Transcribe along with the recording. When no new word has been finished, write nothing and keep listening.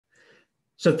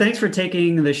So thanks for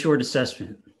taking the short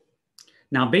assessment.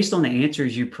 Now, based on the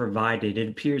answers you provided, it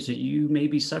appears that you may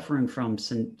be suffering from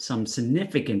some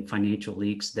significant financial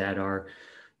leaks that are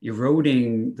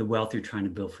eroding the wealth you're trying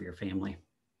to build for your family.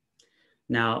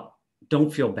 Now,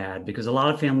 don't feel bad because a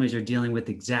lot of families are dealing with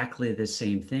exactly the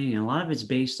same thing. And a lot of it's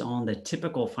based on the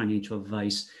typical financial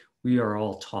advice we are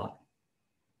all taught.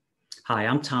 Hi,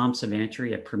 I'm Tom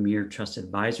Savantry at Premier Trust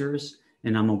Advisors,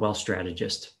 and I'm a wealth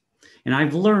strategist. And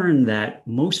I've learned that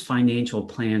most financial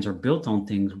plans are built on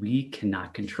things we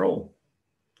cannot control.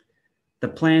 The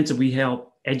plans that we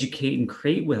help educate and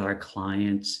create with our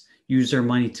clients use their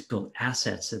money to build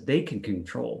assets that they can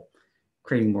control,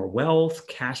 creating more wealth,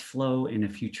 cash flow, and a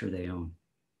future they own.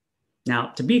 Now,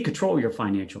 to be in control of your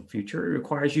financial future, it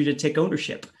requires you to take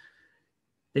ownership,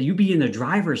 that you be in the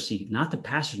driver's seat, not the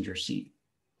passenger seat.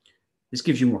 This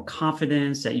gives you more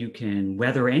confidence that you can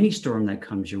weather any storm that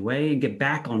comes your way and get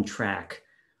back on track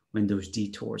when those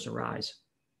detours arise.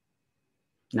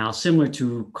 Now, similar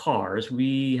to cars,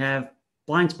 we have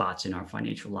blind spots in our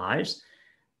financial lives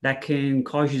that can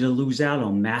cause you to lose out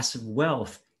on massive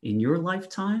wealth in your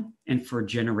lifetime and for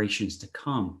generations to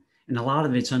come. And a lot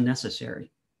of it's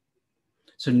unnecessary.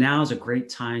 So now is a great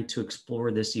time to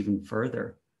explore this even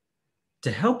further.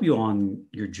 To help you on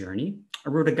your journey, I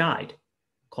wrote a guide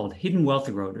called Hidden Wealth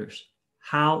Eroders: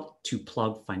 How to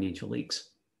Plug Financial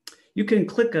Leaks. You can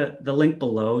click the link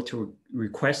below to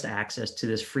request access to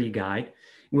this free guide,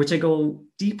 in which I go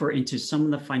deeper into some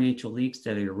of the financial leaks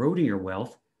that are eroding your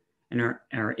wealth and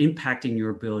are impacting your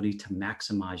ability to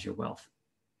maximize your wealth.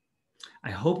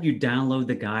 I hope you download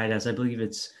the guide, as I believe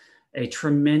it's a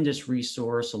tremendous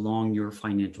resource along your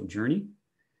financial journey.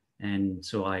 And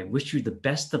so I wish you the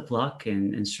best of luck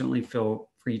and certainly feel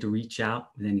free to reach out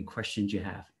with any questions you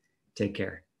have. Take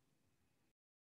care.